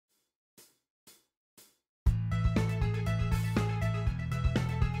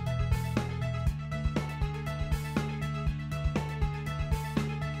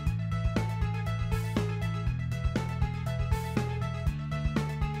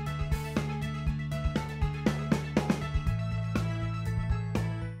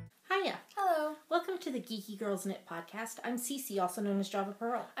to the Geeky Girls Knit podcast. I'm Cece, also known as Java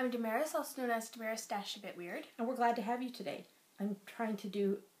Pearl. I'm Damaris, also known as Damaris Dash a Bit Weird. And we're glad to have you today. I'm trying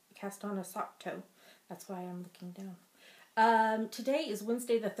to cast on a sock toe. That's why I'm looking down. Today is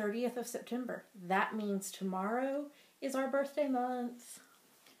Wednesday the 30th of September. That means tomorrow is our birthday month.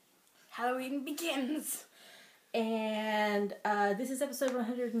 Halloween begins. And this is episode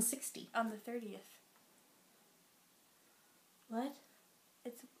 160. On the 30th. What?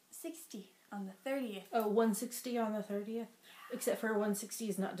 It's 60 on the 30th. Oh, 160 on the 30th? Except for 160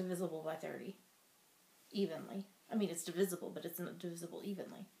 is not divisible by 30. Evenly. I mean, it's divisible, but it's not divisible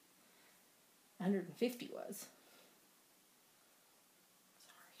evenly. 150 was.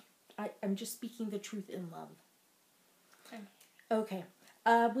 Sorry. I'm just speaking the truth in love. Okay.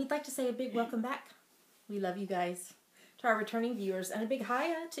 We'd like to say a big welcome back. We love you guys. To our returning viewers, and a big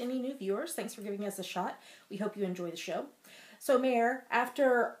hi to any new viewers. Thanks for giving us a shot. We hope you enjoy the show. So, Mare,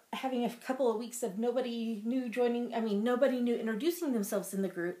 after having a couple of weeks of nobody new introducing themselves in the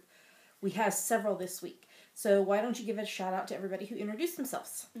group, we have several this week. So why don't you give a shout out to everybody who introduced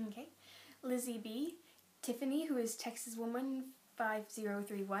themselves? Okay. Lizzie B, Tiffany, who is Texas Woman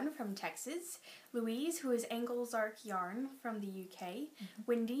 5031 from Texas, Louise, who is Anglezark Yarn from the UK,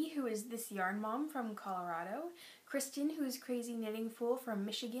 Wendy, who is This Yarn Mom from Colorado, Kristen, who is Crazy Knitting Fool from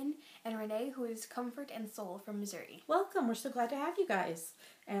Michigan, and Renee, who is Comfort and Soul from Missouri. Welcome. We're so glad to have you guys.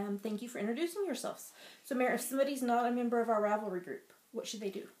 And thank you for introducing yourselves. So, Mare, if somebody's not a member of our Ravelry group, what should they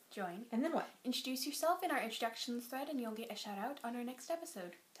do? Join. And then what? Introduce yourself in our introductions thread and you'll get a shout out on our next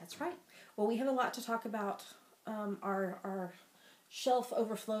episode. That's right. Well, we have a lot to talk about. Our shelf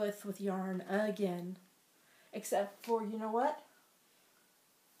overfloweth with yarn again. Except for, you know what?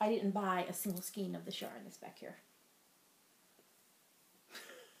 I didn't buy a single skein of this yarn that's back here.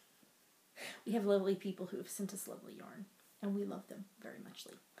 We have lovely people who have sent us lovely yarn. And we love them very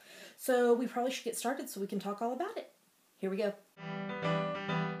muchly. So we probably should get started so we can talk all about it. Here we go.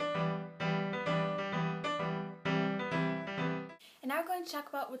 And now we're going to talk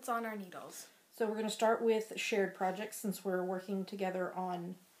about what's on our needles. So we're going to start with shared projects since we're working together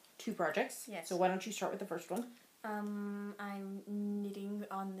on 2 projects. Yes. So why don't you start with the first one? I'm knitting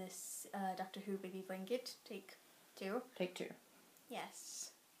on this Doctor Who baby blanket, take 2. Take 2.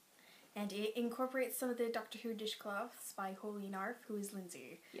 Yes. And it incorporates some of the Doctor Who dishcloths by Holy Narf, who is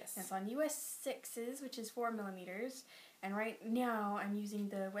Lindsay. Yes. And it's on US 6s, which is 4mm. And right now I'm using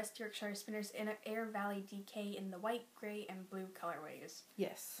the West Yorkshire Spinners in Air Valley DK in the white, grey, and blue colorways.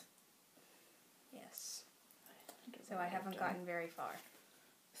 Yes. Yes. So I haven't gotten very far.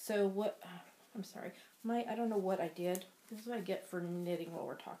 So what, I'm sorry, I don't know what I did. This is what I get for knitting while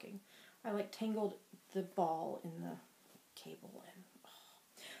we're talking. I tangled the ball in the cable and,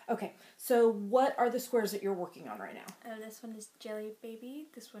 Okay, so what are the squares that you're working on right now? This one is Jelly Baby.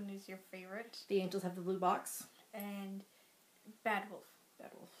 This one is your favorite. The angels have the blue box. And Bad Wolf.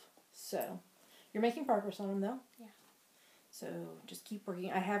 Bad Wolf. So, you're making progress on them though? Yeah. So, just keep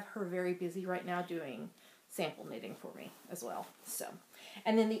working. I have her very busy right now doing sample knitting for me as well. So,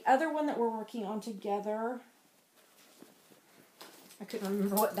 and then the other one that we're working on together, I couldn't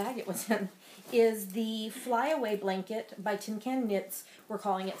remember what bag it was in, is the Flyaway blanket by Tin Can Knits. We're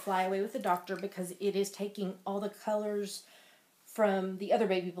calling it Flyaway with the Doctor because it is taking all the colors from the other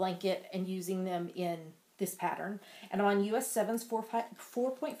baby blanket and using them in this pattern. And I'm on US 7's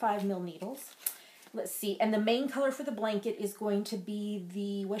 4.5 mil needles. Let's see. And the main color for the blanket is going to be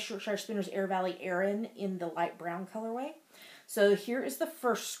the West Yorkshire Spinners Air Valley Erin in the light brown colorway. So here is the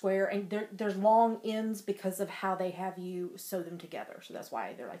first square, and there's long ends because of how they have you sew them together. So that's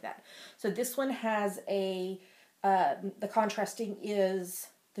why they're like that. So this one has the contrasting is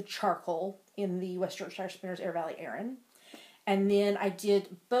the charcoal in the West Yorkshire Spinners Air Valley Erin. And then I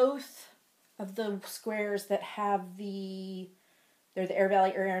did both of the squares that have they're the Air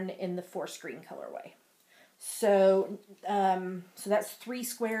Valley Erin in the forest green colorway. So, so that's 3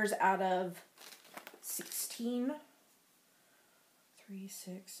 squares out of 16. 3,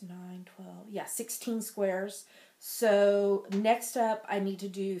 6, 9, 12. Yeah, 16 squares. So next up, I need to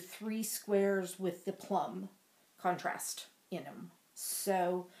do 3 squares with the plum contrast in them.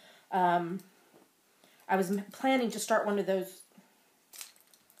 So I was planning to start one of those.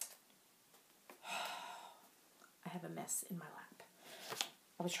 I have a mess in my lap.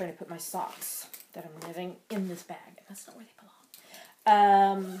 I was trying to put my socks that I'm knitting in this bag, and that's not where they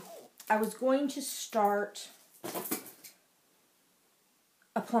belong. I was going to start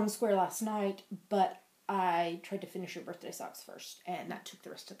a plum square last night, but I tried to finish your birthday socks first, and that took the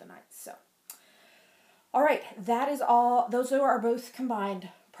rest of the night, so. Alright, that is all. Those are both combined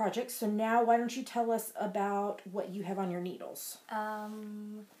projects, so now why don't you tell us about what you have on your needles?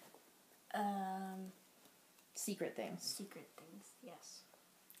 Secret things. Secret things, yes.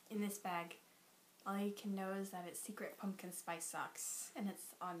 In this bag, all you can know is that it's secret pumpkin spice socks, and it's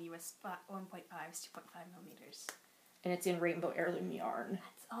on US 1.5s, 2.5 millimeters. And it's in rainbow heirloom yarn.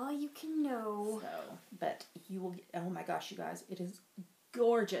 That's all you can know. So, but you will get, oh my gosh, you guys, it is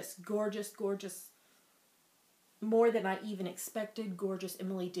gorgeous, gorgeous, gorgeous. More than I even expected. Gorgeous.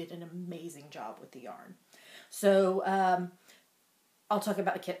 Emily did an amazing job with the yarn. So, I'll talk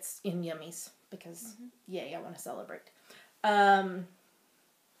about the kits in Yummies because, yay, I want to celebrate. And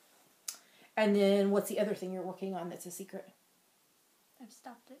then what's the other thing you're working on that's a secret? I've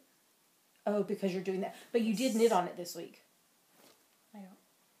stopped it. Oh, because you're doing that. But you did knit on it this week. I don't know.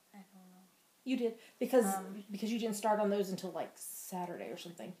 You did. Because you didn't start on those until like Saturday or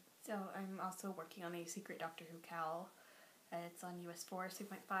something. So I'm also working on a secret Doctor Who cowl. It's on US 4,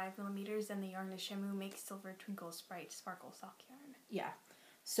 3.5 millimeters, and the yarn is Shamu Makes Silver Twinkle Sprite Sparkle Sock Yarn. Yeah.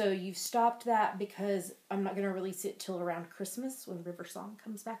 So you've stopped that because I'm not going to release it till around Christmas when River Song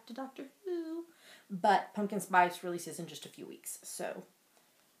comes back to Doctor Who. But Pumpkin Spice releases in just a few weeks. So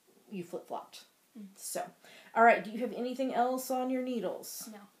you flip-flopped. So, all right. Do you have anything else on your needles?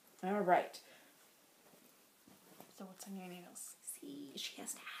 No. All right. So what's on your needles? See, she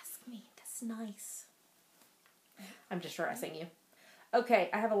has to ask me. That's nice. I'm just harassing you. Okay,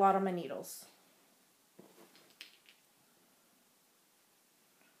 I have a lot on my needles.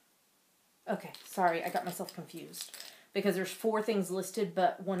 Okay, sorry, I got myself confused. Because there's 4 things listed,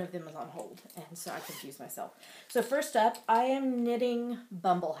 but one of them is on hold. And so I confused myself. So first up, I am knitting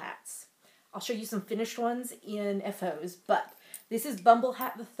Bumble hats. I'll show you some finished ones in FOs, but this is Bumble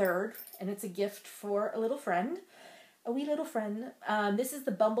Hat the Third, and it's a gift for a little friend. A wee little friend. This is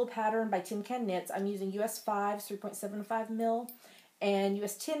the Bumble pattern by Tin Can Knits. I'm using US 5, 3.75 mil, and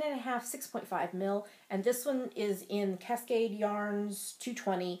US 10.5, 6.5 mil. And this one is in Cascade Yarns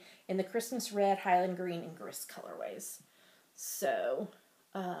 220 in the Christmas Red, Highland Green, and Grist colorways. So,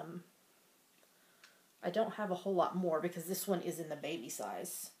 I don't have a whole lot more because this one is in the baby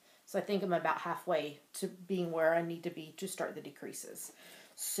size. So I think I'm about halfway to being where I need to be to start the decreases.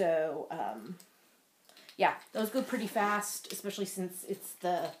 So, yeah, those go pretty fast, especially since it's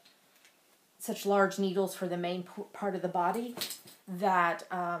such large needles for the main part of the body that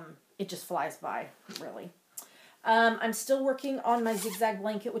it just flies by, really. I'm still working on my zigzag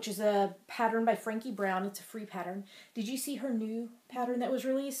blanket, which is a pattern by Frankie Brown. It's a free pattern. Did you see her new pattern that was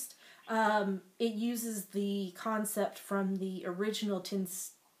released? It uses the concept from the original Tin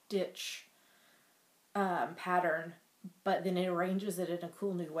Stitch pattern, but then it arranges it in a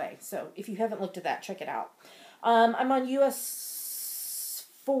cool new way. So if you haven't looked at that, check it out. I'm on US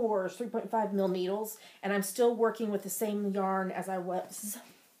 4 3.5 mil needles, and I'm still working with the same yarn as I was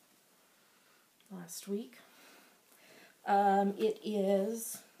last week. It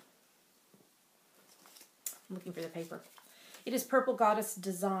is, I'm looking for the paper. It is Purple Goddess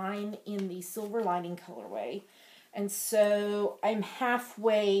Design in the Silver Lining colorway. And so I'm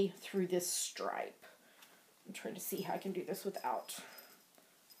halfway through this stripe. I'm trying to see how I can do this without.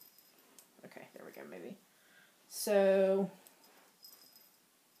 Okay, there we go, maybe. So,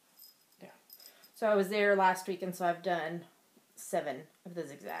 yeah. So I was there last week, and so I've done 7 of the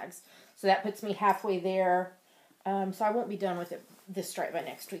zigzags. So that puts me halfway there. So I won't be done with this stripe by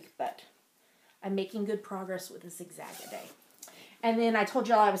next week, but I'm making good progress with a zigzag a day. And then I told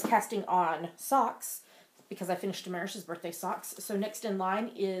y'all I was casting on socks because I finished Damaris's birthday socks. So next in line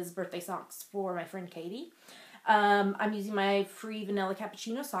is birthday socks for my friend Katie. I'm using my free vanilla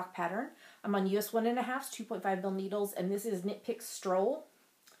cappuccino sock pattern. I'm on US 1.5, 2.5 mil needles, and this is Knit Pick Stroll.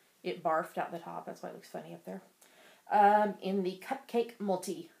 It barfed out the top, that's why it looks funny up there. In the Cupcake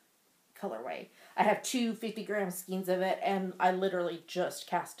Multi colorway. I have 2 50-gram skeins of it, and I literally just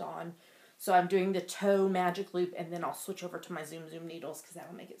cast on. So I'm doing the toe magic loop, and then I'll switch over to my Zoom Zoom needles because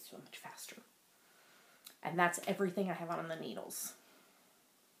that'll make it so much faster. And that's everything I have on the needles.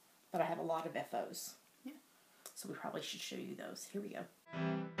 But I have a lot of FOs. Yeah. So we probably should show you those. Here we go.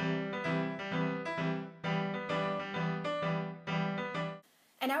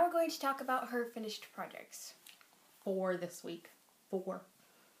 And now we're going to talk about her finished projects. 4 this week. 4.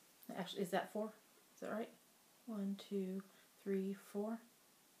 Actually, is that 4? Is that right? 1, 2, 3, 4.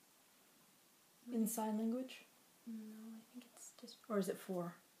 In sign language? No, I think it's just... Or is it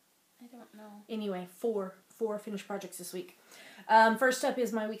 4? I don't know. Anyway, 4 finished projects this week. First up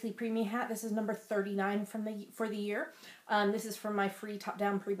is my weekly preemie hat. This is number 39 for the year. This is from my free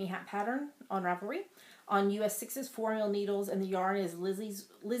top-down preemie hat pattern on Ravelry. On US 6's 4 mil needles, and the yarn is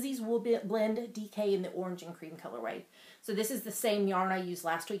Lizzie's Wool Blend DK in the orange and cream colorway. So this is the same yarn I used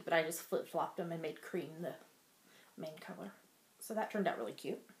last week, but I just flip-flopped them and made cream the main color. So that turned out really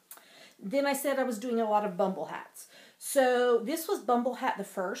cute. Then I said I was doing a lot of bumble hats. So this was bumble hat the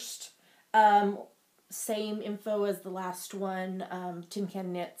first. Same info as the last one, Tin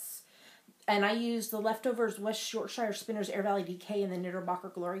Can Knits. And I used the leftovers West Yorkshire Spinners Air Valley DK in the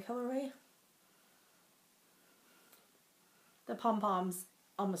Knitterbocker Glory colorway. The pom-poms,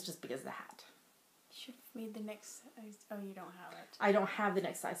 almost as big as the hat. Should have made the next size. Oh, you don't have it. I don't have the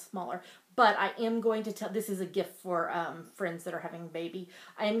next size smaller. But I am going to tell, this is a gift for friends that are having a baby.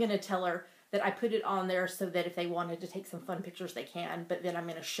 I am going to tell her that I put it on there so that if they wanted to take some fun pictures, they can. But then I'm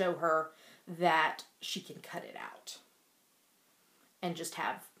going to show her that she can cut it out and just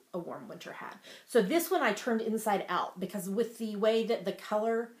have a warm winter hat. So this one I turned inside out because with the way that the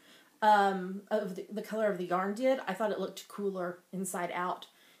color of the color of the yarn did, I thought it looked cooler inside out.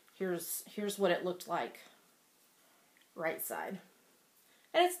 Here's what it looked like right side.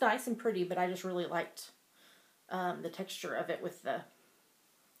 And it's nice and pretty, but I just really liked the texture of it with the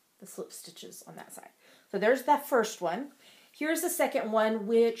slip stitches on that side. So there's that first one. Here's the second one,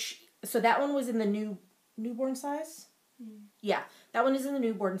 so that one was in the newborn size? Mm. Yeah, that one is in the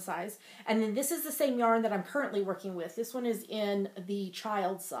newborn size. And then this is the same yarn that I'm currently working with. This one is in the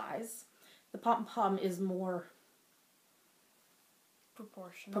child size. The pom-pom is more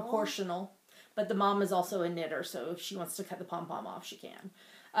proportional. But the mom is also a knitter, so if she wants to cut the pom-pom off, she can.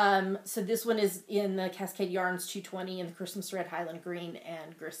 So this one is in the Cascade Yarns 220 in the Christmas Red, Highland Green,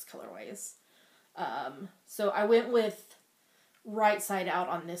 and Grist colorways. So I went with right side out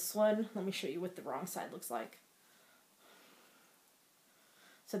on this one. Let me show you what the wrong side looks like.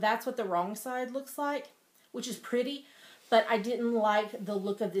 So that's what the wrong side looks like, which is pretty, but I didn't like the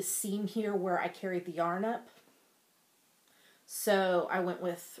look of this seam here where I carried the yarn up. So I went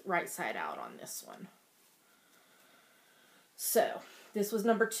with right side out on this one. So this was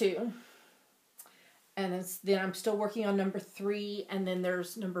number 2. And then I'm still working on number 3, and then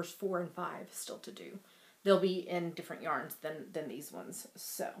there's numbers 4 and 5 still to do. They'll be in different yarns than these ones.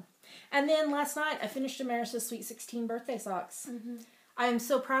 So, and then last night I finished Amaris's Sweet 16 birthday socks. Mm-hmm. I am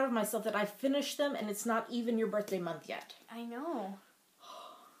so proud of myself that I finished them, and it's not even your birthday month yet. I know.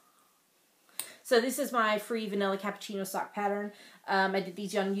 So this is my free vanilla cappuccino sock pattern. I did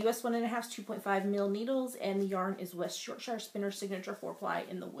these on US 1.5 2.5 mil needles, and the yarn is West Yorkshire Spinner Signature 4-ply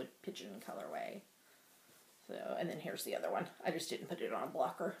in the Wood Pigeon colorway. So, and then here's the other one. I just didn't put it on a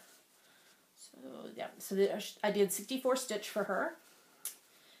blocker. So yeah, so I did 64 stitch for her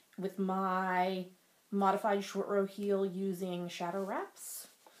with my modified short row heel using shadow wraps,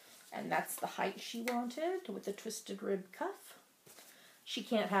 and that's the height she wanted with the twisted rib cuff. She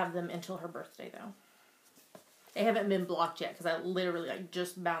can't have them until her birthday though. They haven't been blocked yet because I literally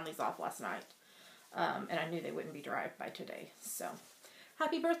just bound these off last night, and I knew they wouldn't be dry by today. So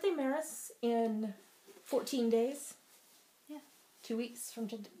happy birthday, Maris, in 14 days. 2 weeks from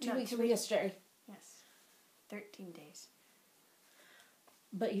today. 2 weeks from yesterday. Yes. 13 days.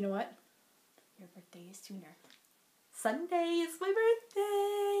 But you know what? Your birthday is sooner. Sunday is my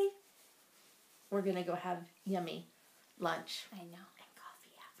birthday. We're going to go have yummy lunch. I know. And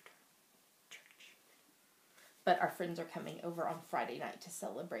coffee after church. But our friends are coming over on Friday night to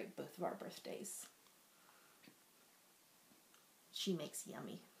celebrate both of our birthdays. She makes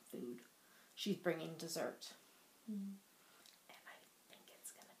yummy food. She's bringing dessert. Mm.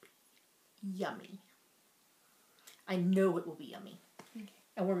 Yummy. I know it will be yummy. Okay.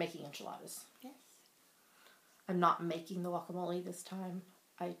 And we're making enchiladas. Yes. I'm not making the guacamole this time.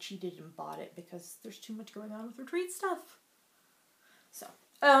 I cheated and bought it because there's too much going on with retreat stuff. So,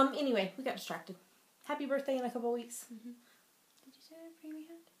 anyway, we got distracted. Happy birthday in a couple of weeks. Mm-hmm. Did you say that frame we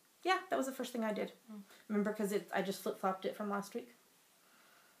had? Yeah, that was the first thing I did. Oh. Remember, because I just flip-flopped it from last week.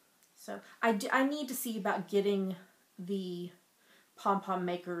 So, I need to see about getting the pom-pom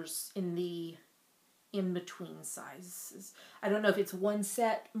makers in the in-between sizes. I don't know if it's one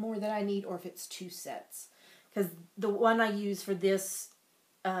set more than I need or if it's 2 sets. Because the one I use for this,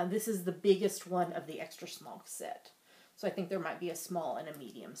 this is the biggest one of the extra small set. So I think there might be a small and a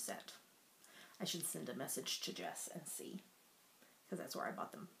medium set. I should send a message to Jess and see. Because that's where I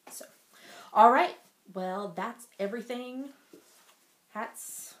bought them. So, alright. Well, that's everything.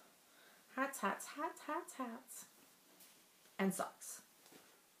 Hats. Hats, hats, hats, hats, hats. And socks.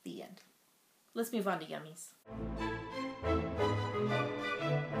 The end. Let's move on to yummies.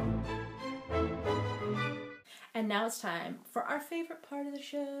 And now it's time for our favorite part of the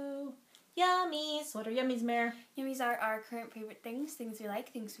show. Yummies. What are yummies, Mare? Yummies are our current favorite things we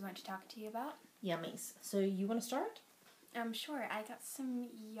like, things we want to talk to you about. Yummies. So you want to start? Sure. I got some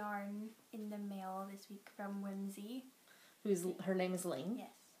yarn in the mail this week from Whimsy. Her name is Ling. Yes.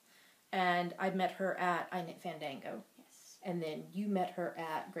 And I met her at I Knit Fandango. Yes. And then you met her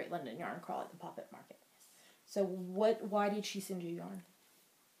at Great London Yarn Crawl at the Pop-Up Market. So why did she send you yarn?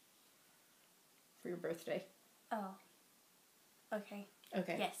 For your birthday? Oh. Okay.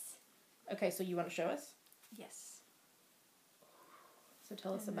 Okay. Yes. Okay, so you want to show us? Yes. So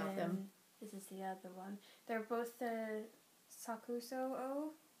tell us about them. This is the other one. They're both the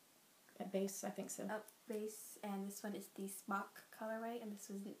Sakuso-o. At base, I think so. Up base, and this one is the Smock colorway, and this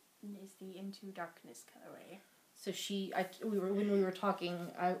one is the Into Darkness colorway. So when we were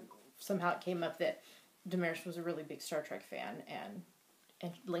talking, somehow it came up that Damaris was a really big Star Trek fan,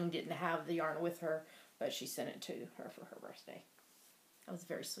 and Ling didn't have the yarn with her, but she sent it to her for her birthday. That was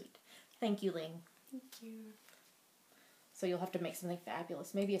very sweet. Thank you, Ling. Thank you. So you'll have to make something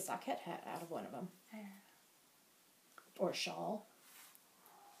fabulous. Maybe a socket hat out of one of them. Or a shawl.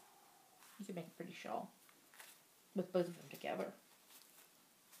 You could make a pretty shawl with both of them together.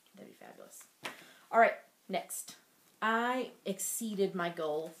 That'd be fabulous. All right, next. I exceeded my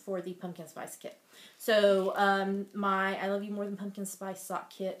goal for the pumpkin spice kit. So my I Love You More Than Pumpkin Spice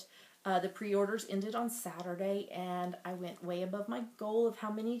sock kit, the pre-orders ended on Saturday, and I went way above my goal of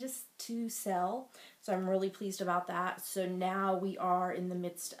how many to sell. So I'm really pleased about that. So now we are in the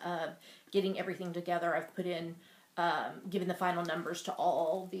midst of getting everything together. I've put in, given the final numbers to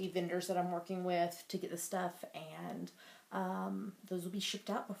all the vendors that I'm working with to get the stuff, and those will be shipped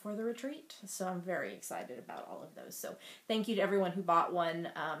out before the retreat. So I'm very excited about all of those. So thank you to everyone who bought one.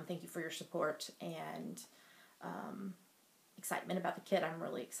 Thank you for your support and excitement about the kit. I'm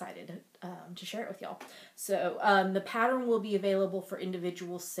really excited to share it with y'all. So the pattern will be available for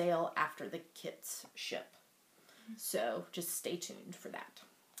individual sale after the kits ship. So just stay tuned for that.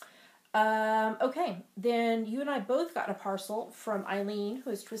 Okay, then you and I both got a parcel from Eileen, who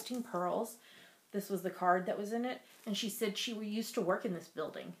is Twisting Pearls. This was the card that was in it, and she said she used to work in this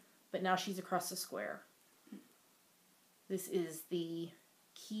building, but now she's across the square. This is the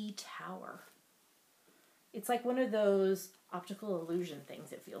Key Tower. It's like one of those optical illusion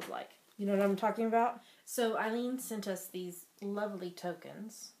things, it feels like. You know what I'm talking about? So Eileen sent us these lovely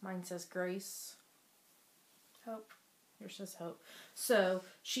tokens. Mine says Grace. Hope. Yours says Hope. So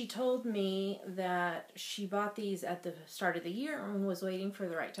she told me that she bought these at the start of the year and was waiting for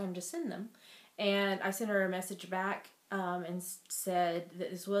the right time to send them. And I sent her a message back and said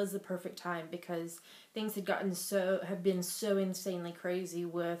that this was the perfect time because things have been so insanely crazy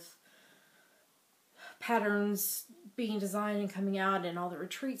with patterns being designed and coming out and all the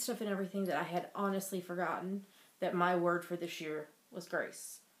retreat stuff and everything that I had honestly forgotten that my word for this year was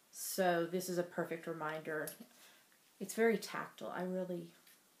grace. So this is a perfect reminder. It's very tactile.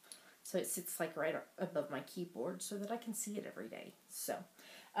 So it sits like right above my keyboard so that I can see it every day. So,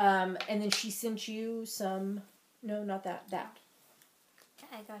 and then she sent you some, no, not that.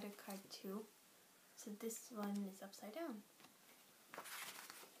 I got a card too. So this one is upside down.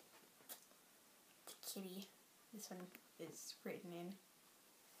 The kitty. This one is written in.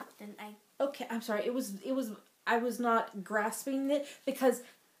 Then Okay, I'm sorry. I was not grasping it because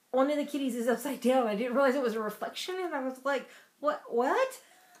one of the kitties is upside down. I didn't realize it was a reflection, and I was like, what?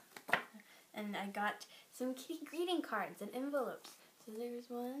 And I got some kitty greeting cards and envelopes. So there's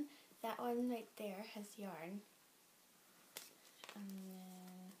one. That one right there has yarn. And then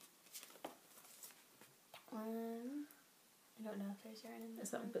that one. I don't know if there's yarn in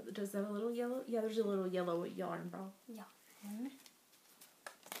this one. But does that have a little yellow? Yeah, there's a little yellow yarn, bro. Yeah. And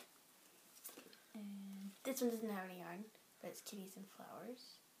this one doesn't have any yarn, but it's kitties and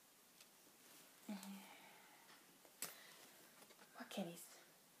flowers. And more kitties.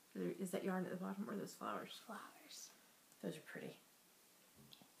 Is that yarn at the bottom or those flowers? Flowers. Those are pretty.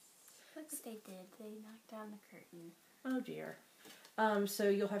 Yes. Look what they did. They knocked down the curtain. Oh dear. So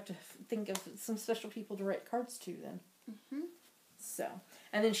you'll have to think of some special people to write cards to then. Mm-hmm. So,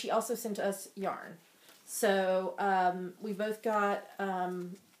 and then she also sent us yarn. So we both got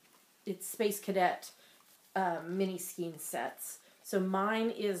it's Space Cadet mini skein sets. So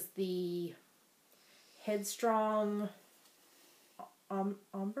mine is the Headstrong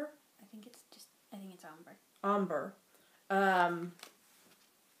Ombre? I think it's Ombre. Ombre.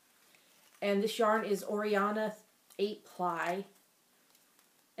 And this yarn is Oriana 8-ply.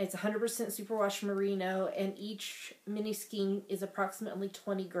 It's 100% superwash merino, and each mini skein is approximately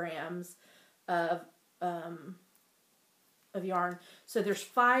 20 grams of yarn. So there's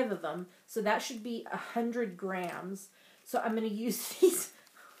 5 of them, so that should be 100 grams. So I'm going to use these.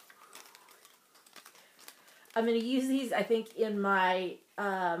 I'm going to use these, I think, in my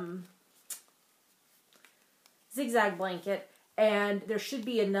zigzag blanket, and there should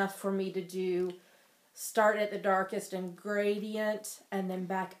be enough for me to start at the darkest and gradient, and then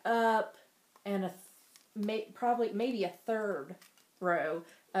back up, and probably maybe a third row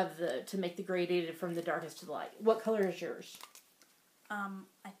of to make the gradated from the darkest to the light. What color is yours? I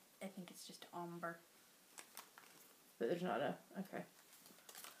think it's just ombre. But there's not okay.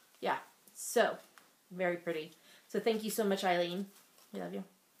 Yeah, so, very pretty. So thank you so much, Eileen. We love you.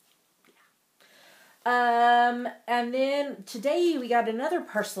 Yeah. And then today we got another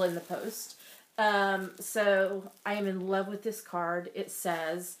parcel in the post. So I am in love with this card. It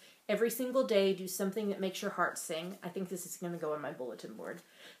says, every single day do something that makes your heart sing. I think this is going to go on my bulletin board.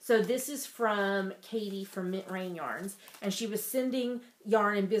 So this is from Katie from Mint Rain Yarns. And she was sending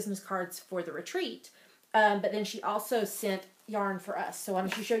yarn and business cards for the retreat. But then she also sent yarn for us. So why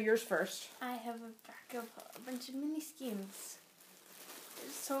don't you show yours first? I have a back of a bunch of mini skeins.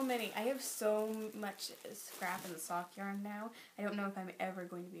 There's so many. I have so much scrap and sock yarn now. I don't know if I'm ever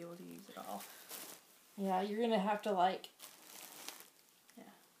going to be able to use it all. Yeah, you're going to have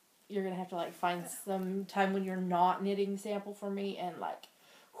to find some time when you're not knitting sample for me and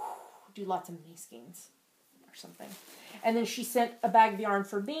do lots of mini skeins or something. And then she sent a bag of yarn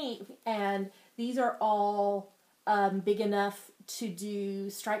for me, and these are all big enough to do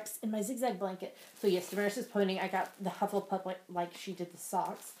stripes in my zigzag blanket. So yes, Damaris is pointing. I got the Hufflepuff like she did the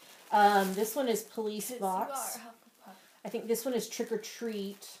socks. This one is Police Box. I think this one is Trick or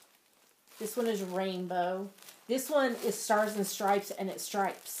Treat. This one is Rainbow. This one is Stars and Stripes, and it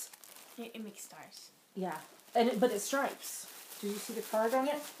stripes. It makes stars. Yeah, but it stripes. Did you see the card on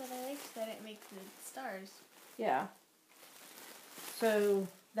it? Yes, but I like that it makes the stars. Yeah. So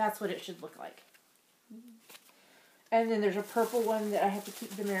that's what it should look like. And then there's a purple one that I have to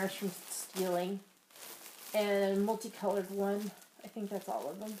keep Damaris from stealing. And a multicolored one. I think that's all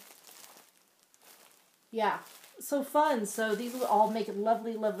of them. Yeah. So fun. So these will all make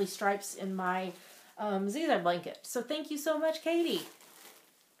lovely, lovely stripes in my zigzag blanket. So thank you so much, Katie.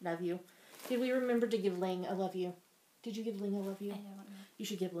 Love you. Did we remember to give Ling a love you? Did you give Ling a love you? I don't know. You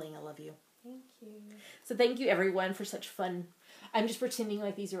should give Ling a love you. Thank you. So thank you, everyone, for such fun. I'm just pretending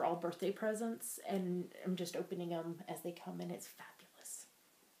like these are all birthday presents, and I'm just opening them as they come, and it's fabulous.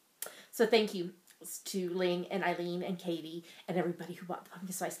 So thank you to Ling and Eileen and Katie and everybody who bought the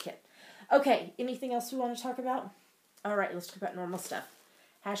pumpkin spice kit. Okay, anything else we want to talk about? All right, let's talk about normal stuff.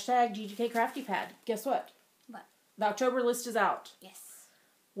 Hashtag GGK Crafty Pad. Guess what? What? The October list is out. Yes.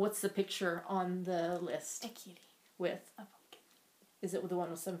 What's the picture on the list? A kitty. With? A pumpkin. Is it with the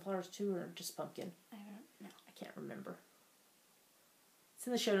one with sunflowers too, or just pumpkin? I don't know. I can't remember. It's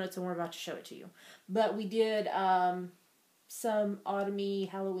in the show notes, and we're about to show it to you. But we did some autumny,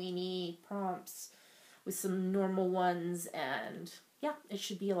 Halloween-y prompts with some normal ones, and yeah, it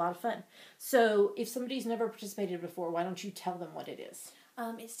should be a lot of fun. So if somebody's never participated before, why don't you tell them what it is?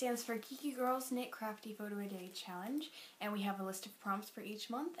 It stands for Geeky Girls Knit Crafty Photo a Day Challenge, and we have a list of prompts for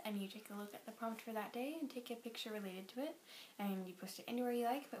each month, and you take a look at the prompt for that day and take a picture related to it, and you post it anywhere you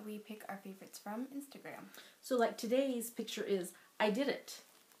like, but we pick our favorites from Instagram. So like today's picture is, I did it.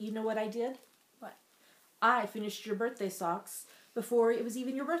 You know what I did? What? I finished your birthday socks before it was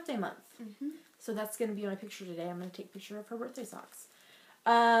even your birthday month. Mm-hmm. So that's going to be my picture today. I'm going to take a picture of her birthday socks.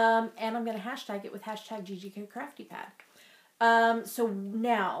 And I'm going to hashtag it with hashtag GGK Crafty Pad. So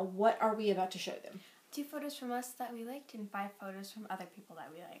now, what are we about to show them? 2 photos from us that we liked and 5 photos from other people that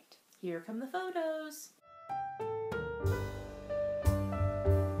we liked. Here come the photos.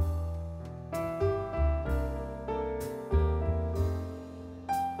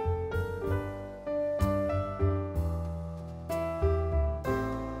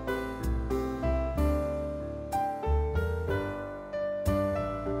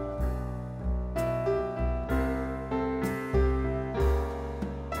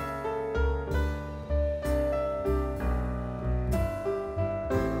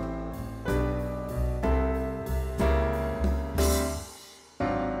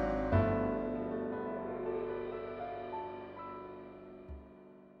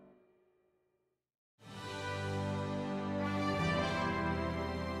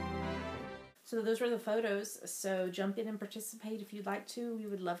 So those were the photos. So jump in and participate if you'd like to. We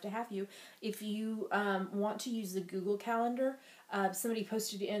would love to have you. If you want to use the Google Calendar, somebody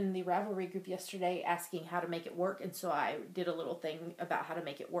posted in the Ravelry group yesterday asking how to make it work. And so I did a little thing about how to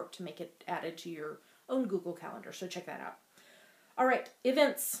make it work to make it added to your own Google Calendar. So check that out. All right,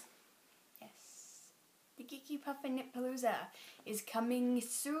 events. Yes. The Geeky Puff and Knit Palooza is coming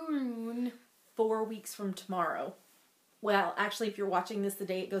soon. 4 weeks from tomorrow. Well, actually, if you're watching this the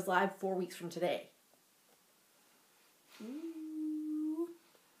day it goes live, 4 weeks from today. Ooh.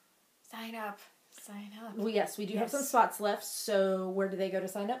 Sign up. Sign up. Well, yes, we do have some spots left, so where do they go to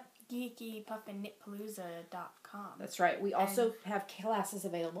sign up? GeekyPuffandKnitPalooza.com. That's right. We also have classes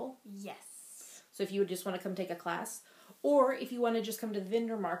available. Yes. So if you would just want to come take a class, or if you want to just come to the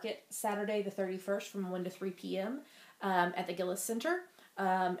vendor market Saturday the 31st from 1 to 3 p.m. At the Gillis Center.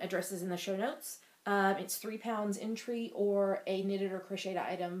 Address is in the show notes. It's £3 entry or a knitted or crocheted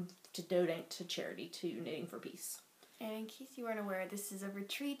item to donate to charity to Knitting for Peace. And in case you weren't aware, this is a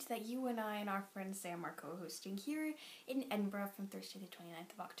retreat that you and I and our friend Sam are co-hosting here in Edinburgh from Thursday the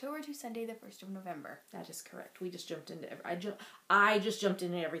 29th of October to Sunday the 1st of November. That is correct. We just jumped into I just jumped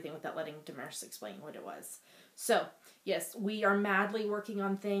into everything without letting Damaris explain what it was. So, yes, we are madly working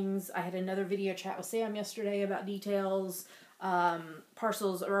on things. I had another video chat with Sam yesterday about details.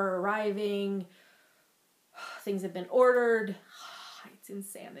 Parcels are arriving. Things have been ordered. It's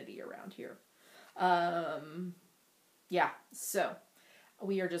insanity around here. Yeah, so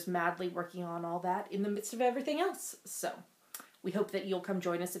we are just madly working on all that in the midst of everything else. So we hope that you'll come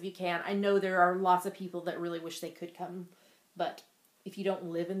join us if you can. I know there are lots of people that really wish they could come, but if you don't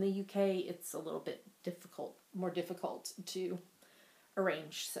live in the UK, it's a little bit more difficult to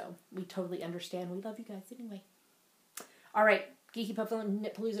arrange. So we totally understand. We love you guys anyway. All right,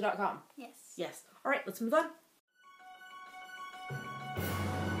 geekypuffin@knitpalooza.com. Yes. Yes. All right, let's move on.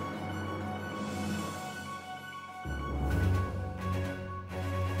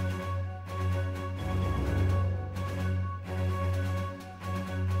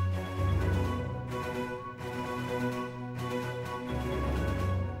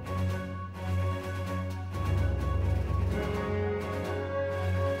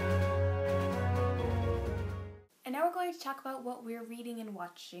 And now we're going to talk about what we're reading and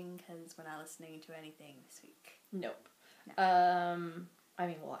watching, because we're not listening to anything this week. Nope. No. I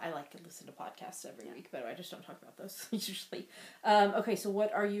mean, well, I like to listen to podcasts every week, but I just don't talk about those usually. Okay, so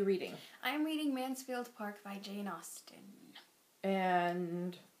what are you reading? I'm reading Mansfield Park by Jane Austen.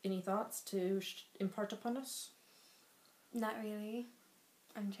 And any thoughts to impart upon us? Not really.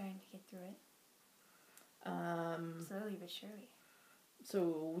 I'm trying to get through it. Slowly but surely.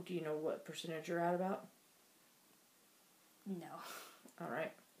 So, do you know what percentage you're at about? No. All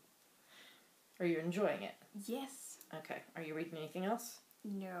right. Are you enjoying it? Yes. Okay. Are you reading anything else?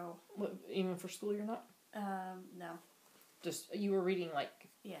 No. What, even for school you're not? No. Just, you were reading,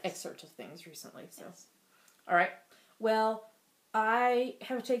 Yes. excerpts of things recently, so. Yes. All right. Well, I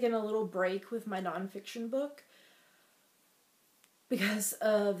have taken a little break with my nonfiction book because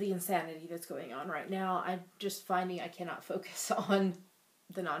of the insanity that's going on right now. I'm just finding I cannot focus on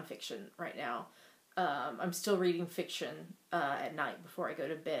the nonfiction right now. I'm still reading fiction at night before I go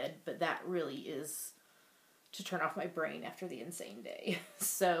to bed, but that really is to turn off my brain after the insane day.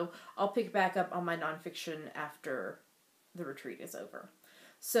 So I'll pick back up on my nonfiction after the retreat is over.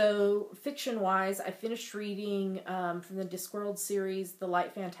 So fiction-wise, I finished reading from the Discworld series, The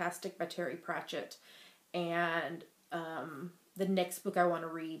Light Fantastic by Terry Pratchett, and the next book I want to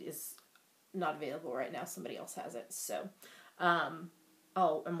read is not available right now. Somebody else has it, so I'm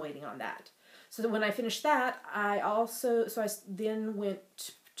waiting on that. So when I finished that, I then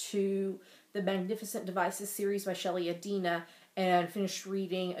went to the Magnificent Devices series by Shelley Adina and finished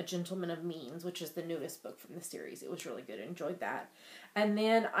reading A Gentleman of Means, which is the newest book from the series. It was really good. I enjoyed that. And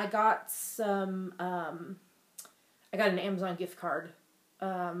then I got an Amazon gift card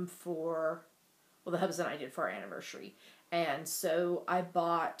the husband and I did for our anniversary. And so I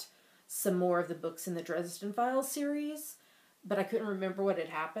bought some more of the books in the Dresden Files series, but I couldn't remember what had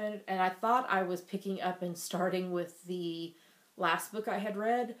happened. And I thought I was picking up and starting with the last book I had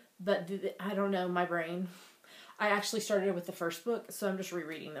read, but I don't know, my brain. I actually started with the first book, so I'm just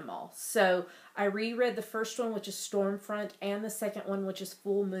rereading them all. So I reread the first one, which is Stormfront, and the second one, which is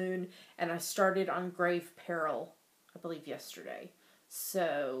Full Moon, and I started on Grave Peril, I believe, yesterday.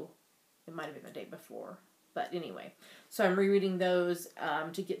 So it might have been the day before. But anyway, so I'm rereading those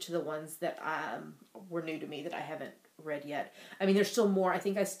to get to the ones that were new to me that I haven't read yet. I mean, there's still more. I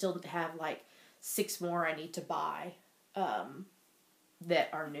think I still have 6 more I need to buy that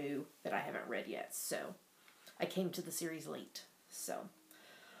are new that I haven't read yet. So I came to the series late. So,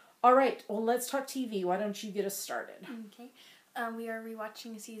 all right. Well, let's talk TV. Why don't you get us started? Okay. We are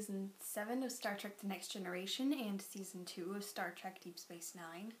rewatching season 7 of Star Trek: The Next Generation and season 2 of Star Trek: Deep Space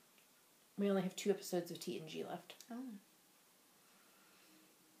Nine. We only have 2 episodes of TNG left. Oh.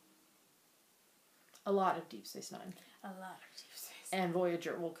 A lot of Deep Space Nine. A lot of Deep Space. And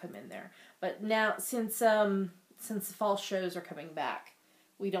Voyager will come in there. But now, since the fall shows are coming back,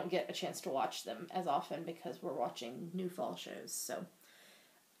 we don't get a chance to watch them as often because we're watching new fall shows. So,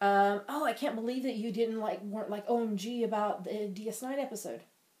 I can't believe that you weren't OMG about the DS9 episode.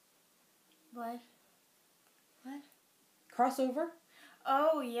 What? Crossover?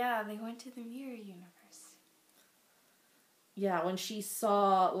 Oh, yeah, they went to the mirror universe. Yeah, when she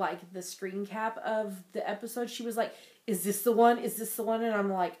saw, like, the screen cap of the episode, she was like, is this the one? Is this the one? And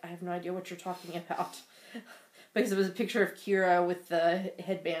I'm like, I have no idea what you're talking about. Because it was a picture of Kira with the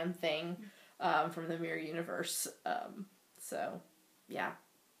headband thing from the Mirror Universe. So, yeah.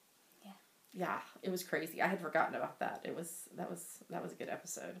 Yeah. Yeah, it was crazy. I had forgotten about that. That was a good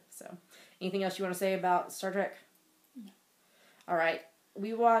episode. So, anything else you want to say about Star Trek? No. All right.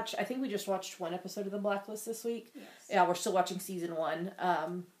 I think we just watched one episode of The Blacklist this week. Yes. Yeah, we're still watching season 1.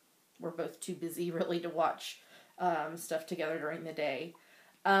 We're both too busy, really, to watch stuff together during the day.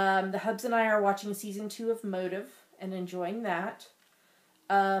 The Hubs and I are watching season 2 of Motive and enjoying that.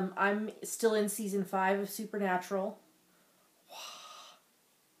 I'm still in season 5 of Supernatural.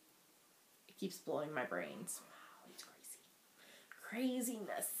 It keeps blowing my brains. Wow, it's crazy.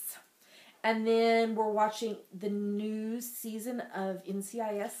 Craziness. And then we're watching the new season of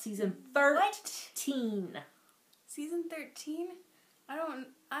NCIS, season 13. What? Season 13?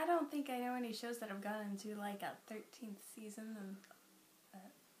 I don't think I know any shows that have gone into like a 13th season and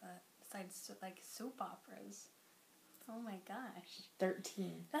besides like soap operas. Oh my gosh.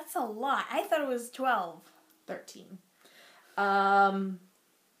 13. That's a lot. I thought it was 12. 13.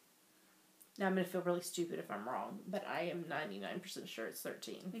 Now I'm going to feel really stupid if I'm wrong, but I am 99% sure it's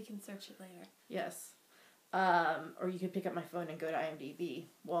 13. We can search it later. Yes. Or you could pick up my phone and go to IMDb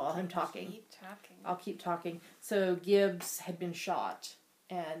while I'm talking. Keep talking. I'll keep talking. So Gibbs had been shot,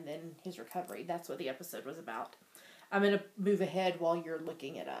 and then his recovery. That's what the episode was about. I'm going to move ahead while you're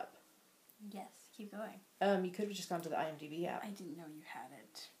looking it up. Yes, keep going. You could have just gone to the IMDb app. I didn't know you had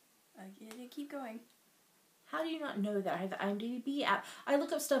it. Keep going. How do you not know that I have the IMDb app? I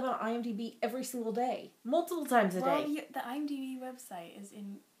look up stuff on IMDb every single day. Multiple times a day. Well, the IMDb website is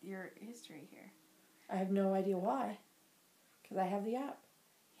in your history here. I have no idea why. Because I have the app.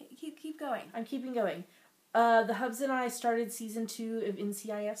 Keep going. I'm keeping going. The Hubs and I started season 2 of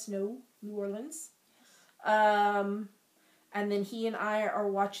NCIS New Orleans. And then he and I are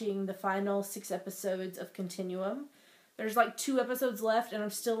watching the final 6 episodes of Continuum. There's like 2 episodes left, and I'm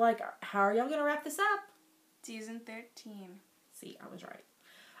still like, how are y'all going to wrap this up? Season 13. See, I was right.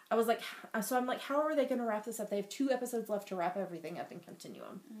 I was like, so I'm like, how are they going to wrap this up? They have 2 episodes left to wrap everything up in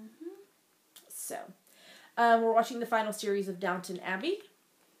Continuum. Mm-hmm. So, we're watching the final series of Downton Abbey,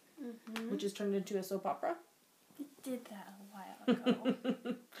 which is turned into a soap opera. We did that a while ago.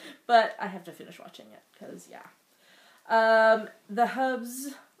 But I have to finish watching it, because, yeah. The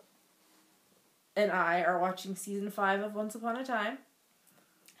Hubs and I are watching season 5 of Once Upon a Time.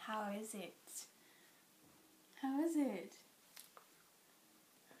 How is it? How is it?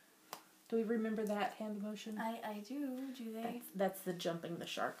 Do we remember that hand motion? I do. Do they? That's the jumping the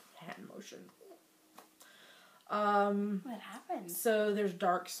shark hand motion. What happened? So there's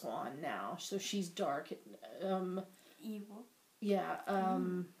Dark Swan now. So she's dark. Evil. Yeah.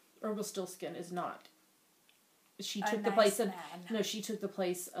 Rumpelstiltskin is not. She took A the place nice of man. no. She took the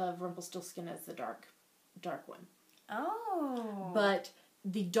place of Rumpelstiltskin as the dark one. Oh. But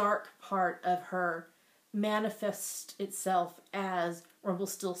the dark part of her manifests itself as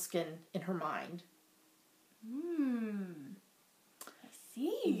Rumpelstiltskin in her mind. I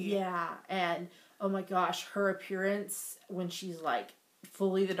see. Yeah, and oh my gosh, her appearance when she's like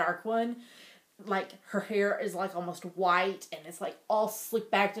fully the dark one, like her hair is like almost white and it's like all slicked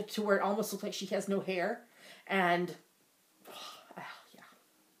back to where it almost looks like she has no hair. And yeah.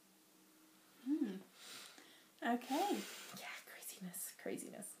 Okay. Yeah,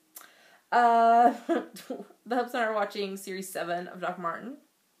 craziness. The Hubs and I are watching series 7 of Doc Martin.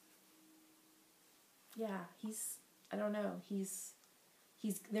 Yeah, I don't know,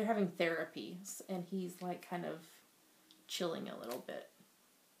 they're having therapy, and he's like kind of chilling a little bit.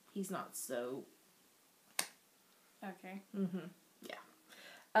 He's not so... Okay. Yeah.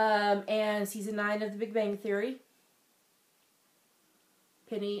 And season 9 of The Big Bang Theory.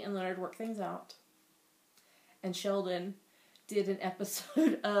 Penny and Leonard work things out. And Sheldon did an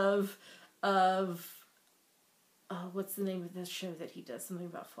episode of what's the name of this show that he does? Something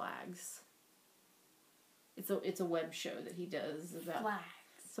about flags. It's a web show that he does about Flags.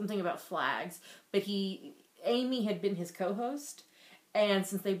 Something about flags. But Amy had been his co-host, and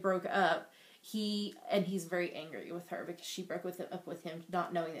since they broke up, he's very angry with her because she broke up with him,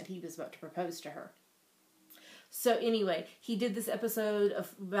 not knowing that he was about to propose to her. So anyway, he did this episode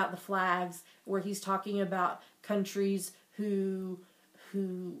about the flags where he's talking about countries who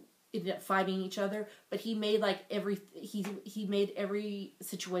ended up fighting each other, but he made like he made every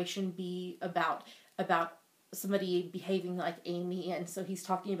situation be about somebody behaving like Amy, and so he's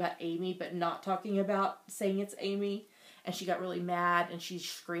talking about Amy but not talking about saying it's Amy, and she got really mad and she's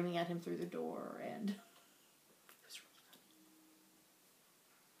screaming at him through the door, and it was really funny.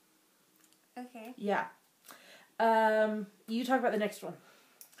 Okay. Yeah. You talk about the next one.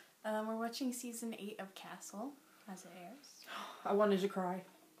 We're watching season 8 of Castle as it airs. I wanted to cry.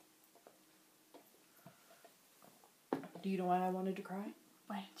 Do you know why I wanted to cry?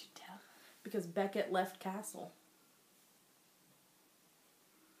 Why did you tell? Because Beckett left Castle.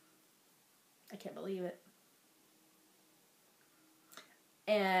 I can't believe it.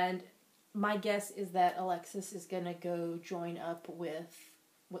 And my guess is that Alexis is going to go join up with...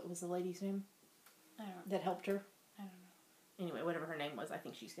 What was the lady's name? I don't know. That helped her? I don't know. Anyway, whatever her name was, I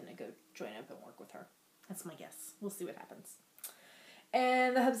think she's going to go join up and work with her. That's my guess. We'll see what happens.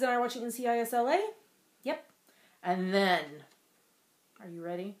 And the hubs and I are watching NCIS LA. Yep. And then, are you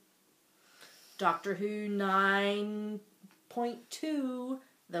ready? Doctor Who 9.2,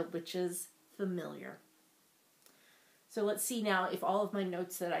 The Witch's Familiar. So let's see now if all of my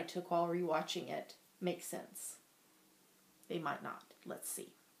notes that I took while rewatching it make sense. They might not. Let's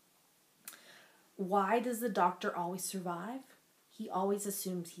see. Why does the Doctor always survive? He always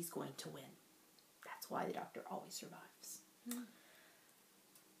assumes he's going to win. That's why the Doctor always survives. Mm.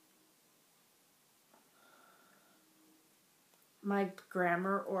 My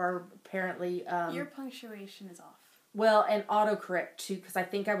grammar, or apparently... your punctuation is off. Well, and autocorrect too, because I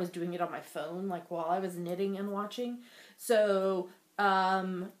think I was doing it on my phone, like while I was knitting and watching. So,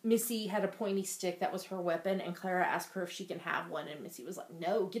 Missy had a pointy stick that was her weapon, and Clara asked her if she can have one, and Missy was like,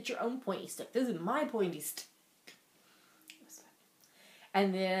 "No, get your own pointy stick. This is my pointy stick." It was fun.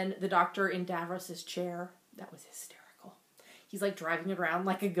 And then the Doctor in Davros's chair, that was hysterical. He's like driving it around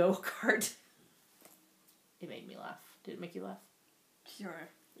like a go-kart. It made me laugh. Did it make you laugh? Sure.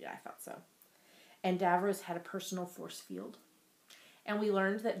 Yeah, I thought so. And Davros had a personal force field. And we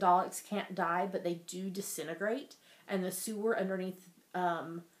learned that Daleks can't die, but they do disintegrate. And the sewer underneath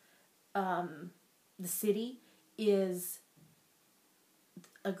the city is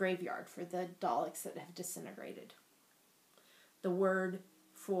a graveyard for the Daleks that have disintegrated. The word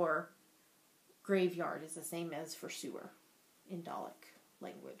for graveyard is the same as for sewer in Dalek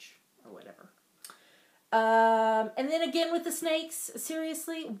language or whatever. And then again with the snakes,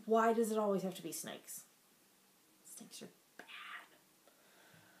 seriously, why does it always have to be snakes? Snakes are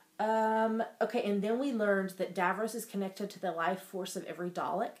bad. Okay, and then we learned that Davros is connected to the life force of every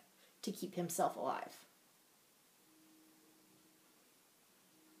Dalek to keep himself alive.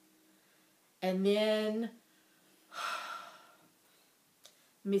 And then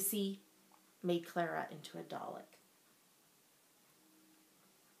Missy made Clara into a Dalek.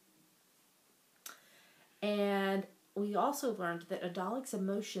 And we also learned that a Dalek's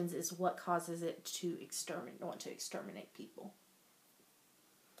emotions is what causes it to want to exterminate people.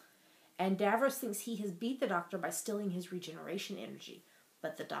 And Davros thinks he has beat the Doctor by stealing his regeneration energy.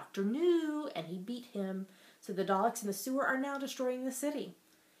 But the Doctor knew, and he beat him. So the Daleks in the sewer are now destroying the city.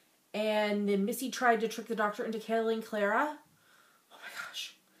 And then Missy tried to trick the Doctor into killing Clara. Oh my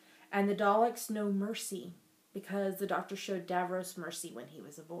gosh. And the Daleks know mercy, because the Doctor showed Davros mercy when he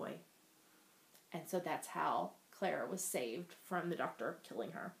was a boy. And so that's how Clara was saved from the Doctor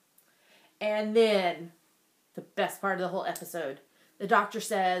killing her. And then, the best part of the whole episode, the Doctor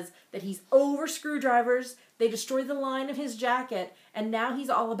says that he's over screwdrivers, they destroyed the line of his jacket, and now he's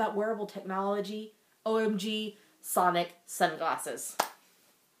all about wearable technology. OMG, sonic sunglasses.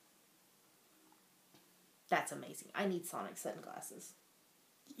 That's amazing. I need sonic sunglasses.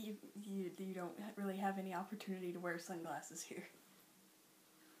 You don't really have any opportunity to wear sunglasses here.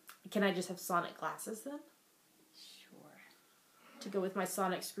 Can I just have sonic glasses then? Sure. To go with my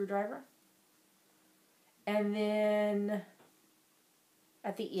sonic screwdriver? And then,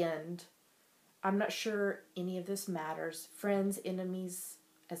 at the end, I'm not sure any of this matters. Friends, enemies,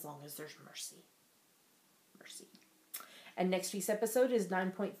 as long as there's mercy. Mercy. And next week's episode is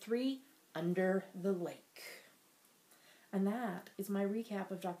 9.3, Under the Lake. And that is my recap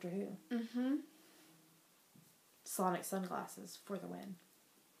of Doctor Who. Mm-hmm. Sonic sunglasses for the win.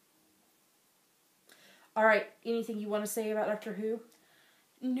 All right, anything you want to say about Doctor Who?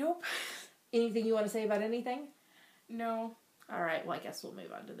 Nope. Anything you want to say about anything? No. All right, well, I guess we'll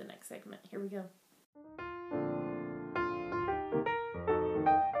move on to the next segment. Here we go.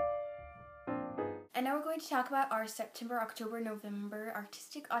 And now we're going to talk about our September, October, November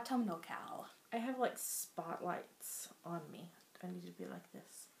Artistic Autumnal Cal. I have, like, spotlights on me. I need to be like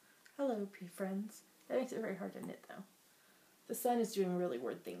this. Hello, friends. That makes it very hard to knit, though. The sun is doing really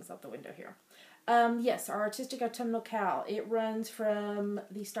weird things out the window here. Yes, our Artistic Autumnal Cal. It runs from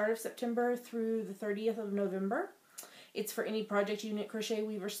the start of September through the 30th of November. It's for any project, unit, crochet,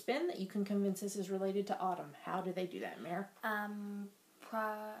 weave, or spin that you can convince us is related to autumn. How do they do that, Mare?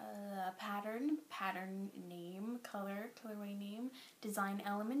 pattern name, colorway name, design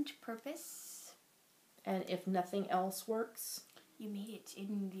element, purpose. And if nothing else works, you made it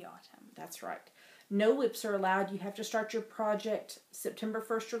in the autumn. That's right. No whips are allowed. You have to start your project September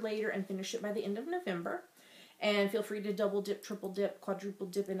 1st or later and finish it by the end of November. And feel free to double dip, triple dip, quadruple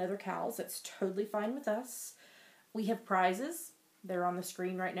dip in other cows. That's totally fine with us. We have prizes. They're on the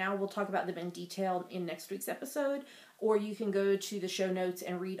screen right now. We'll talk about them in detail in next week's episode. Or you can go to the show notes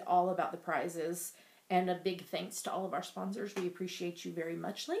and read all about the prizes. And a big thanks to all of our sponsors. We appreciate you very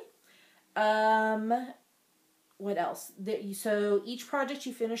muchly. What else? So each project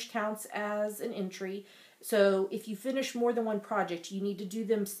you finish counts as an entry. So if you finish more than one project, you need to do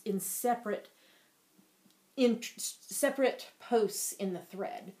them in separate posts in the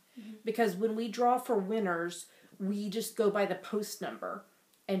thread. Mm-hmm. Because when we draw for winners, we just go by the post number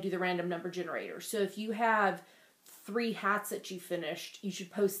and do the random number generator. So if you have 3 hats that you finished, you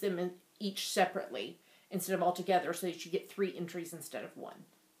should post them in each separately instead of all together so that you get 3 entries instead of 1.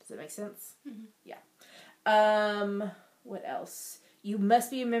 Does that make sense? Mm-hmm. Yeah. What else? You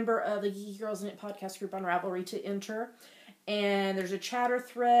must be a member of the Geeky Girls Knit podcast group on Ravelry to enter. And there's a chatter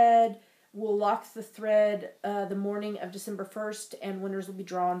thread. We'll lock the thread the morning of December 1st, and winners will be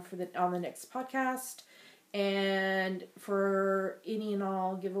drawn on the next podcast. And for any and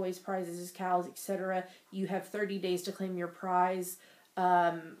all giveaways, prizes, cows, etc., you have 30 days to claim your prize,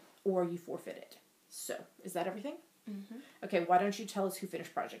 or you forfeit it. So, is that everything? Mm-hmm. Okay, why don't you tell us who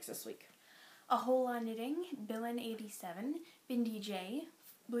finished projects this week? A Whole on Knitting, Billin87, Bindi J,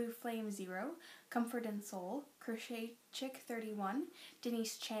 Blue Flame 0, Comfort and Soul, Crochet Chick 31,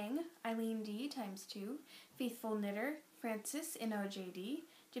 Denise Chang, Eileen D times 2, Faithful Knitter, Francis NOJD,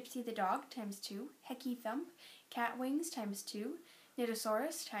 Gypsy the Dog times 2, Hecky Thump, Cat Wings times 2,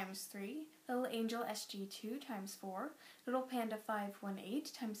 Knitosaurus times 3, Little Angel SG2 times 4, Little Panda 518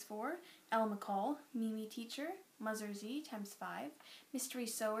 times 4, Elle McCall, Mimi Teacher, Muzzer Z times 5, Mystery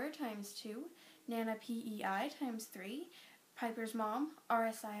Sewer times 2, Nana PEI times 3, Piper's Mom,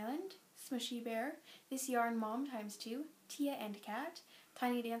 RS Island, Smushy Bear, This Yarn Mom times 2, Tia and Cat,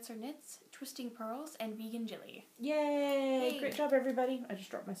 Tiny Dancer Knits, Twisting Pearls, and Vegan Jilly. Yay! Great job, everybody. I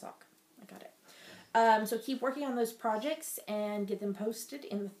just dropped my sock. I got it. So keep working on those projects and get them posted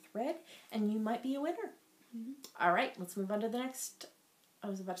in the thread, and you might be a winner. Mm-hmm. All right, let's move on to the next. I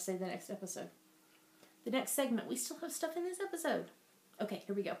was about to say the next episode. The next segment. We still have stuff in this episode. Okay,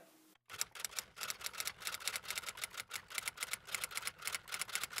 here we go.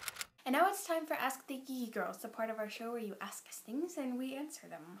 And now it's time for Ask the Geeky Girls, the part of our show where you ask us things and we answer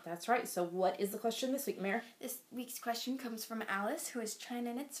them. That's right. So what is the question this week, Mare? This week's question comes from Alice, who is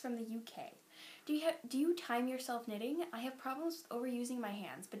China Knits from the UK. Do you time yourself knitting? I have problems with overusing my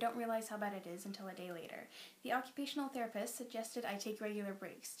hands, but don't realize how bad it is until a day later. The occupational therapist suggested I take regular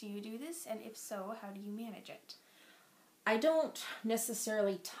breaks. Do you do this? And if so, how do you manage it? I don't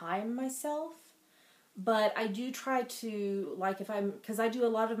necessarily time myself, but I do try to, because I do a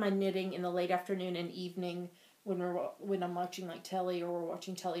lot of my knitting in the late afternoon and evening when I'm watching telly, or we're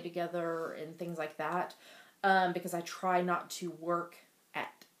watching telly together and things like that, because I try not to work at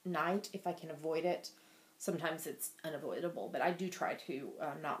night if I can avoid it. Sometimes it's unavoidable, but I do try to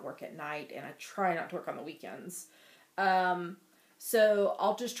not work at night, and I try not to work on the weekends. So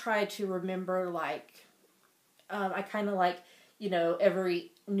I'll just try to remember, I kind of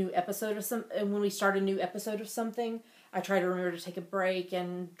every new episode of and when we start a new episode of something, I try to remember to take a break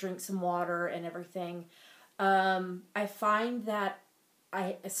and drink some water and everything. I find that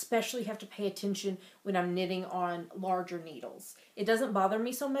I especially have to pay attention when I'm knitting on larger needles. It doesn't bother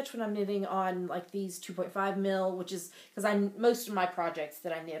me so much when I'm knitting on these 2.5 mil, which is because most of my projects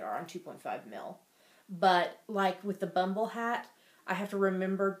that I knit are on 2.5 mil. But with the Bumble hat, I have to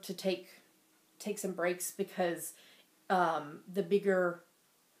remember to take some breaks because the bigger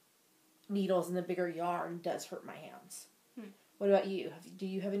needles and the bigger yarn does hurt my hands. What about you? Do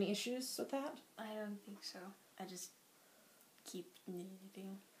you have any issues with that? I don't think so. I just keep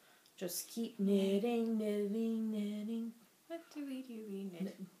knitting. Just keep knitting, knitting, knitting. What do? We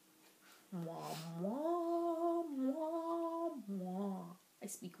knit. Wah, wah, wah, wah. I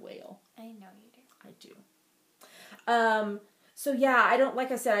speak whale. I know you do. I do. So yeah, I don't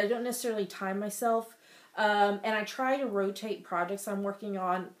necessarily time myself. And I try to rotate projects I'm working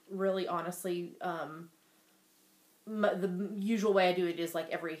on, really honestly. The usual way I do it is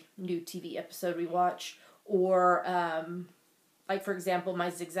every new TV episode we watch, or for example, my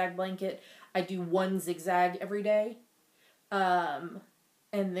zigzag blanket, I do one zigzag every day, and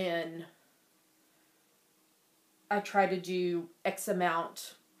then I try to do X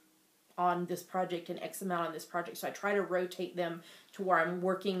amount on this project and X amount on this project. So I try to rotate them to where I'm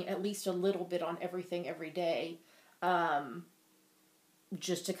working at least a little bit on everything every day,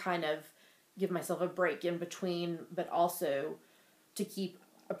 just to kind of give myself a break in between, but also to keep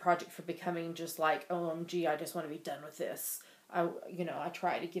a project from becoming just like, OMG, I just want to be done with this. I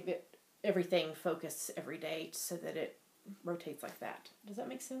try to give it everything focus every day so that it rotates like that. Does that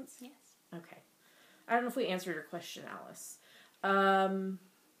make sense? Yes. Okay. I don't know if we answered your question, Alice.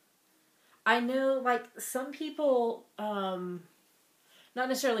 I know, like, some people, not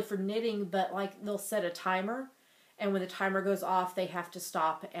necessarily for knitting, but, like, they'll set a timer, and when the timer goes off, they have to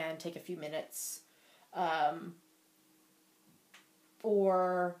stop and take a few minutes. I've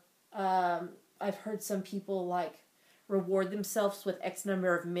heard some people, like, reward themselves with X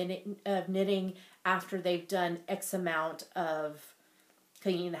number of knitting after they've done X amount of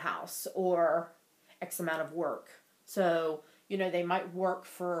cleaning the house or X amount of work. So, they might work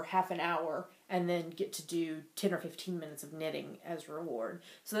for half an hour and then get to do 10 or 15 minutes of knitting as reward.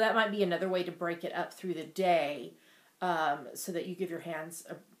 So that might be another way to break it up through the day, so that you give your hands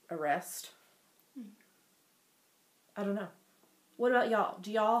a rest. I don't know. What about y'all?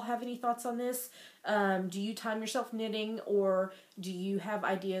 Do y'all have any thoughts on this? Do you time yourself knitting, or do you have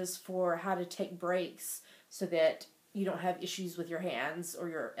ideas for how to take breaks so that you don't have issues with your hands or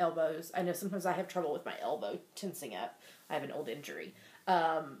your elbows? I know sometimes I have trouble with my elbow tensing up. I have an old injury.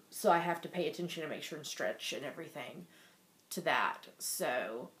 So I have to pay attention to make sure and stretch and everything to that.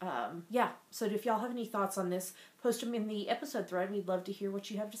 So, yeah. So if y'all have any thoughts on this, post them in the episode thread. We'd love to hear what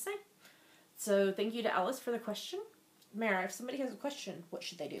you have to say. So thank you to Alice for the question. Mara, if somebody has a question, what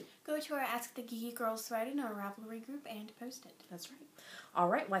should they do? Go to our Ask the Geeky Girls thread in our Ravelry group and post it. That's right. All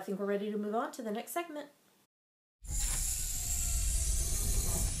right. Well, I think we're ready to move on to the next segment.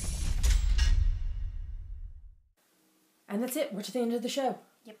 And that's it. We're to the end of the show.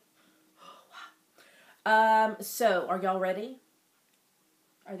 Yep. Oh, wow. So, are y'all ready?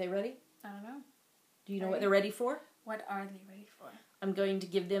 Are they ready? I don't know. Do you know what they're ready for? What are they ready for? I'm going to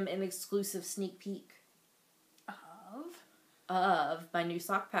give them an exclusive sneak peek Of my new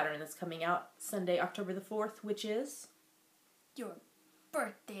sock pattern that's coming out Sunday, October the 4th, which is your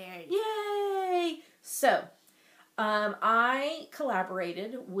birthday. Yay! So, I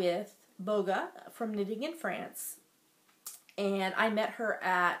collaborated with Boga from Knitting in France, and I met her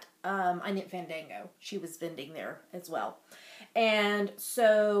at I Knit Fandango. She was vending there as well. And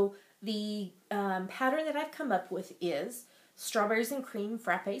so the pattern that I've come up with is Strawberries and Cream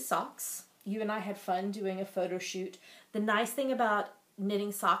Frappe Socks. You and I had fun doing a photo shoot. The nice thing about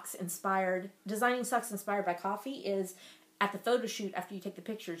designing socks inspired by coffee is at the photo shoot, after you take the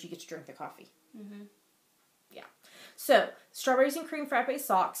pictures, you get to drink the coffee. Mm-hmm. Yeah. So, Strawberries and Cream Frappe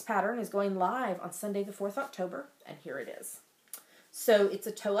Socks pattern is going live on Sunday the 4th October, and here it is. So, it's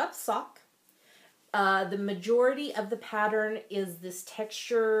a toe-up sock. The majority of the pattern is this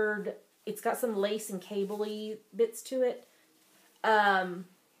textured, it's got some lace and cable-y bits to it.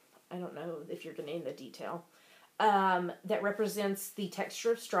 I don't know if you're going to in the detail. That represents the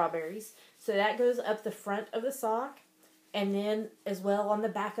texture of strawberries. So that goes up the front of the sock, and then as well on the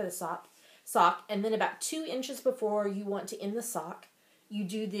back of the sock. And then about 2 inches before you want to end the sock, you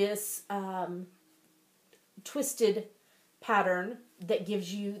do this twisted pattern that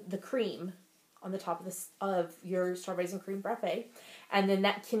gives you the cream on the top of your Strawberries and Cream Frappe. And then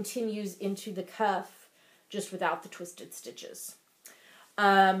that continues into the cuff just without the twisted stitches.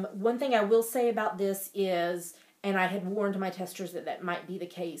 One thing I will say about this is, and I had warned my testers that might be the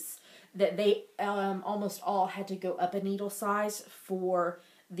case, that they almost all had to go up a needle size for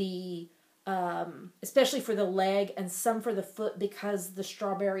the, especially for the leg and some for the foot, because the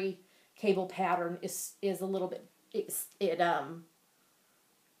strawberry cable pattern is a little bit,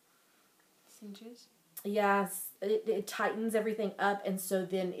 cinches? Yes, it tightens everything up, and so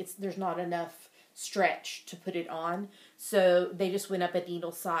then there's not enough stretch to put it on. So they just went up a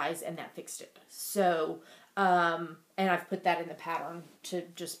needle size, and that fixed it. So, and I've put that in the pattern to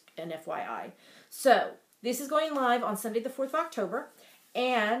just an FYI. So this is going live on Sunday the 4th of October,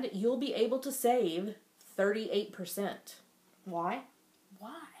 and you'll be able to save 38%. Why?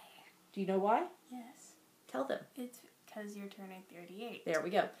 Why? Do you know why? Yes. Tell them. It's because you're turning 38. There we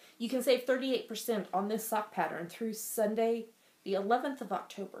go. You can save 38% on this sock pattern through Sunday the 11th of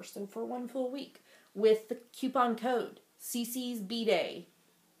October, so for 1 full week, with the coupon code CC's B-Day.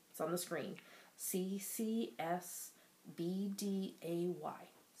 It's on the screen. CCSBDAY.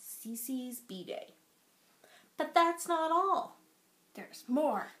 CC's B-Day. But that's not all. There's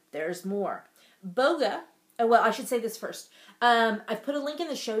more. There's more. Boga, well, I should say this first. I've put a link in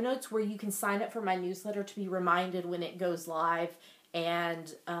the show notes where you can sign up for my newsletter to be reminded when it goes live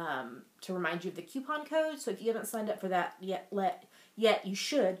and to remind you of the coupon code. So if you haven't signed up for that yet, you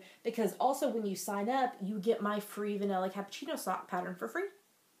should, because also when you sign up, you get my free vanilla cappuccino sock pattern for free.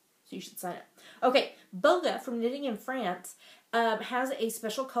 So you should sign up. Okay, Boga from Knitting in France has a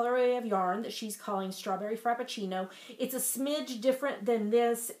special colorway of yarn that she's calling Strawberry Frappuccino. It's a smidge different than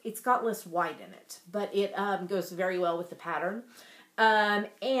this. It's got less white in it, but it goes very well with the pattern.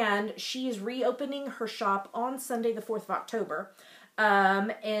 And she is reopening her shop on Sunday, the 4th of October.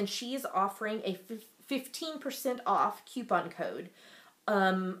 And she is offering a 15% off coupon code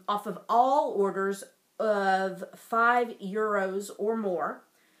off of all orders of €5 or more.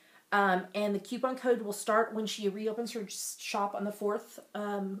 And the coupon code will start when she reopens her shop on the 4th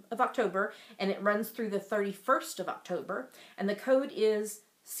of October, and it runs through the 31st of October. And the code is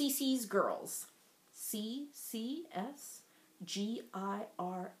CC's Girls. CCSGIRLS.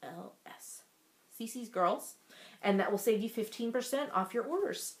 CC's Girls. And that will save you 15% off your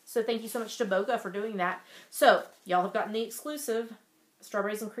orders. So thank you so much to Boga for doing that. So, y'all have gotten the exclusive.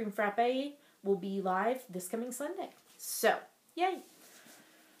 Strawberries and Cream Frappe will be live this coming Sunday. So, yay.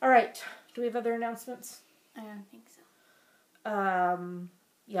 All right. Do we have other announcements? I don't think so.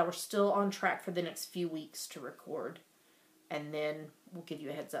 Yeah, we're still on track for the next few weeks to record. And then we'll give you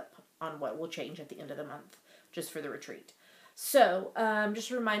a heads up on what will change at the end of the month, just for the retreat. So,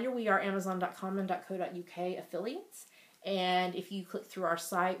 just a reminder, we are Amazon.com and .co.uk affiliates. And if you click through our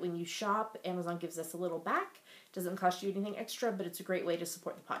site when you shop, Amazon gives us a little back. It doesn't cost you anything extra, but it's a great way to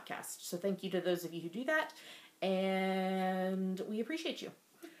support the podcast. So thank you to those of you who do that. And we appreciate you.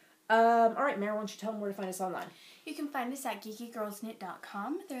 All right, Mary, why don't you tell them where to find us online? You can find us at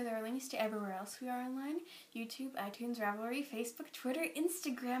geekygirlsknit.com. There are links to everywhere else we are online. YouTube, iTunes, Ravelry, Facebook, Twitter,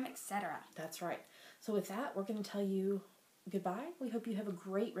 Instagram, etc. That's right. So with that, we're going to tell you goodbye. We hope you have a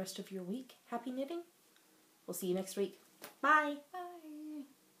great rest of your week. Happy knitting. We'll see you next week. Bye. Bye.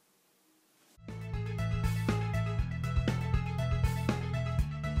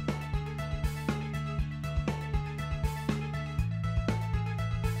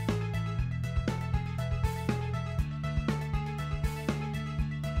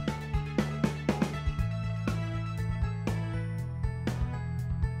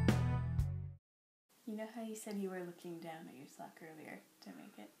 You know how you said you were looking down at your sock earlier to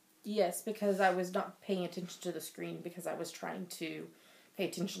make it? Yes, because I was not paying attention to the screen because I was trying to pay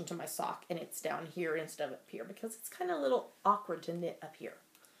attention to my sock, and it's down here instead of up here because it's kind of a little awkward to knit up here.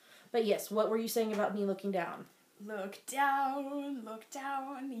 But yes, what were you saying about me looking down? Look down,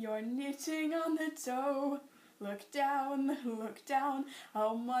 you're knitting on the toe. Look down,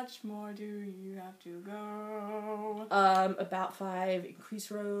 how much more do you have to go? About 5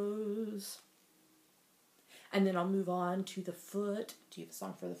 increase rows. And then I'll move on to the foot. Do you have a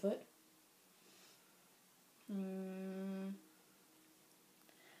song for the foot?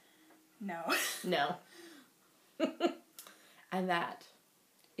 No. No. And that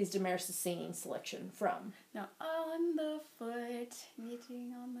is Damaris' singing selection from... No, on the foot,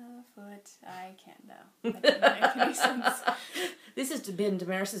 knitting on the foot. I can't know. That doesn't make any sense. This has been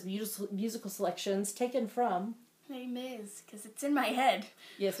Damaris' musical selections taken from... Les Mis, because it's in my head.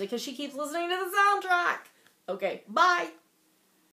 Yes, because she keeps listening to the soundtrack. Okay, bye!